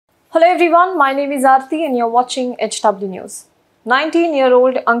Hello everyone, my name is Aarti and you're watching HW News.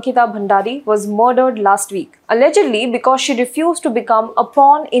 19-year-old Ankita Bhandari was murdered last week, allegedly because she refused to become a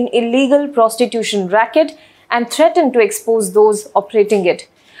pawn in illegal prostitution racket and threatened to expose those operating it.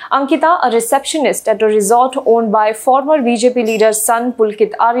 Ankita, a receptionist at a resort owned by former BJP leader's son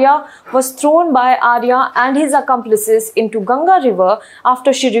Pulkit Arya, was thrown by Arya and his accomplices into Ganga river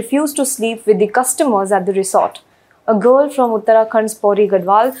after she refused to sleep with the customers at the resort. A girl from Uttarakhand's Pauri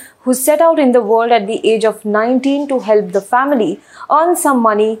Gadwal, who set out in the world at the age of 19 to help the family earn some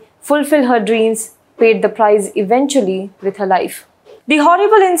money, fulfill her dreams, paid the price eventually with her life. The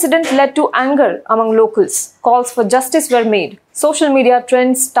horrible incident led to anger among locals. Calls for justice were made. Social media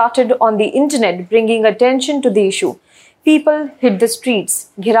trends started on the internet, bringing attention to the issue. People hit the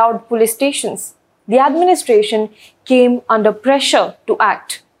streets, gheraud police stations. The administration came under pressure to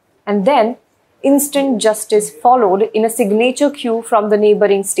act. And then instant justice followed in a signature queue from the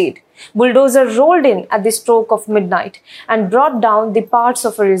neighboring state. Bulldozer rolled in at the stroke of midnight and brought down the parts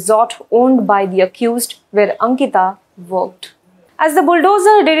of a resort owned by the accused where Ankita worked. As the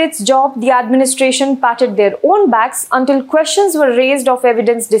bulldozer did its job, the administration patted their own backs until questions were raised of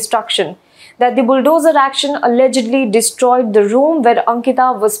evidence destruction, that the bulldozer action allegedly destroyed the room where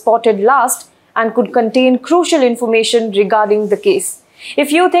Ankita was spotted last and could contain crucial information regarding the case.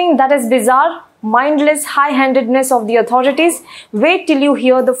 If you think that is bizarre, mindless high-handedness of the authorities, wait till you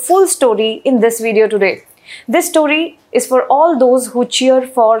hear the full story in this video today. This story is for all those who cheer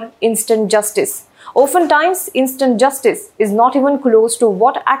for instant justice. Oftentimes, instant justice is not even close to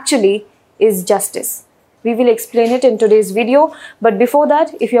what actually is justice. We will explain it in today's video, but before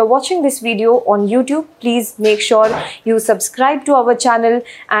that, if you are watching this video on YouTube, please make sure you subscribe to our channel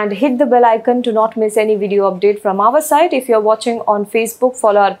and hit the bell icon to not miss any video update from our side. If you are watching on Facebook,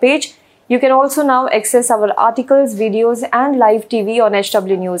 follow our page. You can also now access our articles, videos and live TV on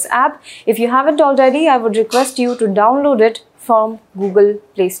HW News app. If you haven't already, I would request you to download it from Google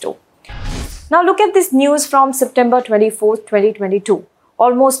Play Store. Now look at this news from September 24, 2022,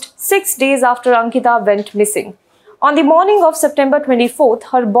 almost 6 days after Ankita went missing. On the morning of September 24th,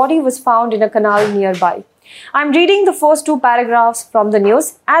 her body was found in a canal nearby. I'm reading the first two paragraphs from the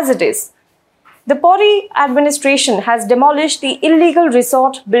news as it is. The Pauri administration has demolished the illegal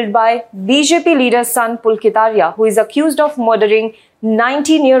resort built by BJP leader's son Pulkit Arya, who is accused of murdering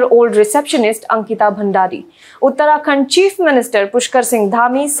 19-year-old receptionist Ankita Bhandari. Uttarakhand Chief Minister Pushkar Singh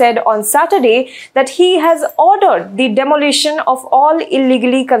Dhami said on Saturday that he has ordered the demolition of all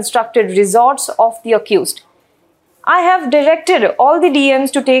illegally constructed resorts of the accused. I have directed all the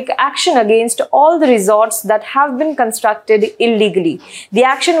DMs to take action against all the resorts that have been constructed illegally. The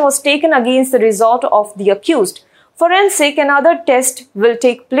action was taken against the resort of the accused. Forensic and other tests will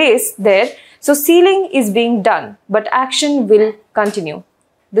take place there, so sealing is being done, but action will continue.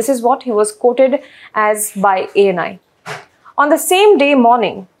 This is what he was quoted as by ANI. On the same day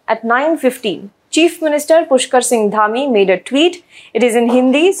morning at 9:15, Chief Minister Pushkar Singh Dhami made a tweet. It is in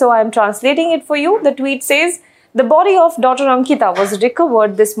Hindi, so I am translating it for you. The tweet says, "The body of daughter Ankita was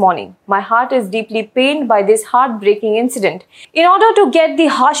recovered this morning. My heart is deeply pained by this heartbreaking incident. In order to get the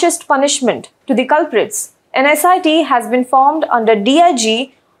harshest punishment to the culprits, an SIT has been formed under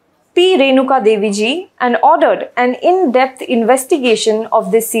DIG P. Renuka Devi ji and ordered an in-depth investigation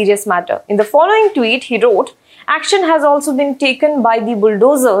of this serious matter." In the following tweet, he wrote, "Action has also been taken by the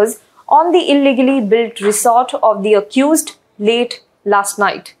bulldozers on the illegally built resort of the accused late last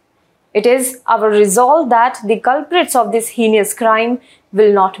night. It is our resolve that the culprits of this heinous crime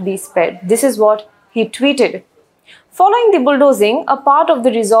will not be spared." This is what he tweeted. Following the bulldozing, a part of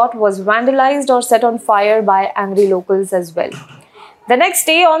the resort was vandalized or set on fire by angry locals as well. The next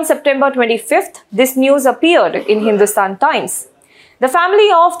day, on September 25th, this news appeared in Hindustan Times. The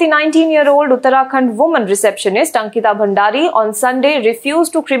family of the 19-year-old Uttarakhand woman receptionist Ankita Bhandari on Sunday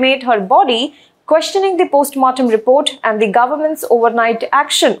refused to cremate her body, questioning the post-mortem report and the government's overnight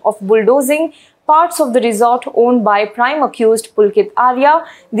action of bulldozing parts of the resort owned by prime accused Pulkit Arya,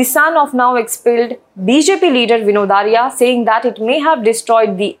 the son of now expelled BJP leader Vinod Arya, saying that it may have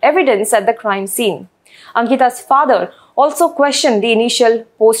destroyed the evidence at the crime scene. Ankita's father also questioned the initial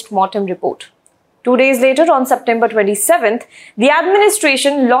post-mortem report. 2 days later, on September 27th, the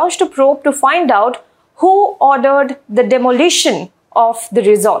administration launched a probe to find out who ordered the demolition of the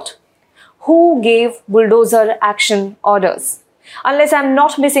resort. Who gave bulldozer action orders? Unless I'm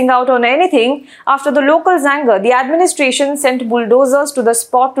not missing out on anything, after the locals' anger, the administration sent bulldozers to the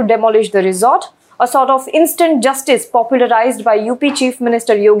spot to demolish the resort, a sort of instant justice popularized by UP Chief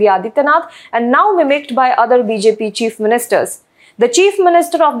Minister Yogi Adityanath and now mimicked by other BJP chief ministers. The Chief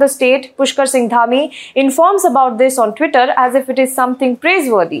Minister of the state, Pushkar Singh Dhami, informs about this on Twitter as if it is something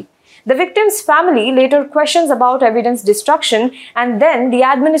praiseworthy. The victim's family later questions about evidence destruction, and then the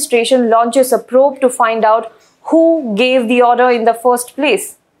administration launches a probe to find out who gave the order in the first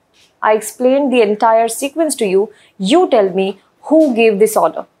place. I explained the entire sequence to you. You tell me who gave this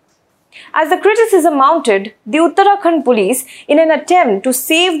order. As the criticism mounted, the Uttarakhand police, in an attempt to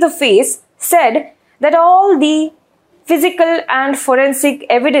save the face, said that all the physical and forensic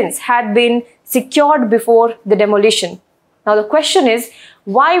evidence had been secured before the demolition. Now the question is,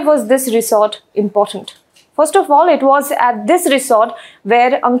 why was this resort important? First of all, it was at this resort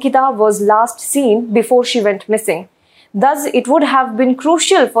where Ankita was last seen before she went missing. Thus, it would have been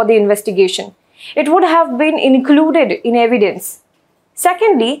crucial for the investigation. It would have been included in evidence.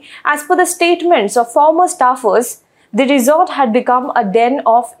 Secondly, as per the statements of former staffers, the resort had become a den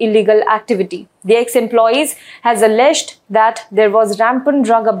of illegal activity. The ex-employees has alleged that there was rampant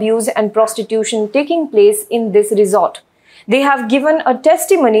drug abuse and prostitution taking place in this resort. They have given a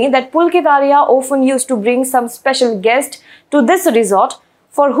testimony that Pulkit Arya often used to bring some special guest to this resort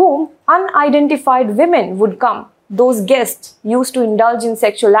for whom unidentified women would come. Those guests used to indulge in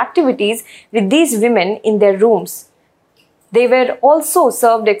sexual activities with these women in their rooms. They were also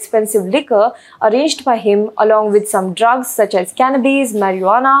served expensive liquor arranged by him along with some drugs such as cannabis,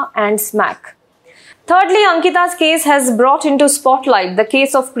 marijuana and smack. Thirdly, Ankita's case has brought into spotlight the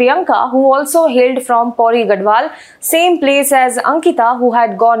case of Priyanka, who also hailed from Pauri Gadwal, same place as Ankita, who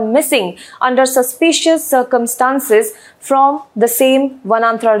had gone missing under suspicious circumstances from the same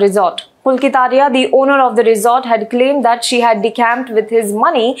Vanantra resort. Pulkit Arya, the owner of the resort, had claimed that she had decamped with his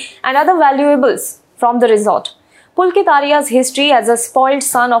money and other valuables from the resort. Pulkit Arya's history as a spoiled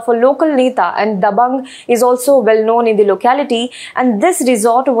son of a local neta and dabang is also well known in the locality, and this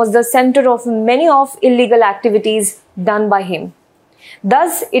resort was the center of many of illegal activities done by him.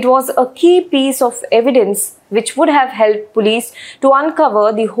 Thus, it was a key piece of evidence which would have helped police to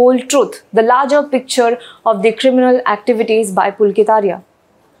uncover the whole truth, the larger picture of the criminal activities by Pulkit Arya.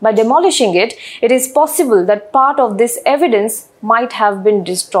 By demolishing it, it is possible that part of this evidence might have been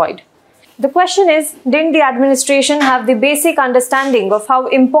destroyed. The question is, didn't the administration have the basic understanding of how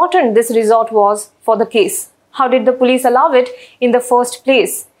important this resort was for the case? How did the police allow it in the first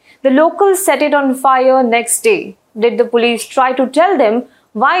place? The locals set it on fire next day. Did the police try to tell them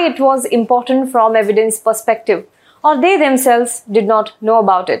why it was important from evidence perspective, or they themselves did not know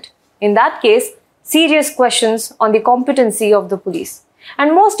about it? In that case, serious questions on the competency of the police.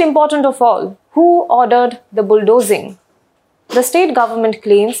 And most important of all, who ordered the bulldozing? The state government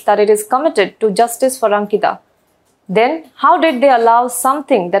claims that it is committed to justice for Ankita. Then, how did they allow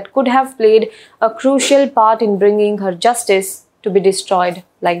something that could have played a crucial part in bringing her justice to be destroyed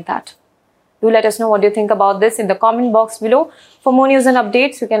like that? Do let us know what you think about this in the comment box below. For more news and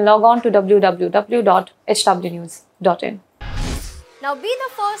updates, you can log on to www.hwnews.in. Now be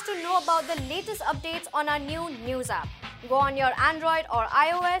the first to know about the latest updates on our new news app. Go on your Android or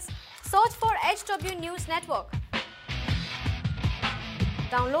iOS, search for HW News Network.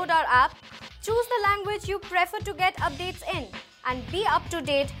 Download our app, choose the language you prefer to get updates in, and be up to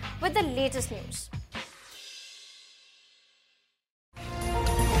date with the latest news.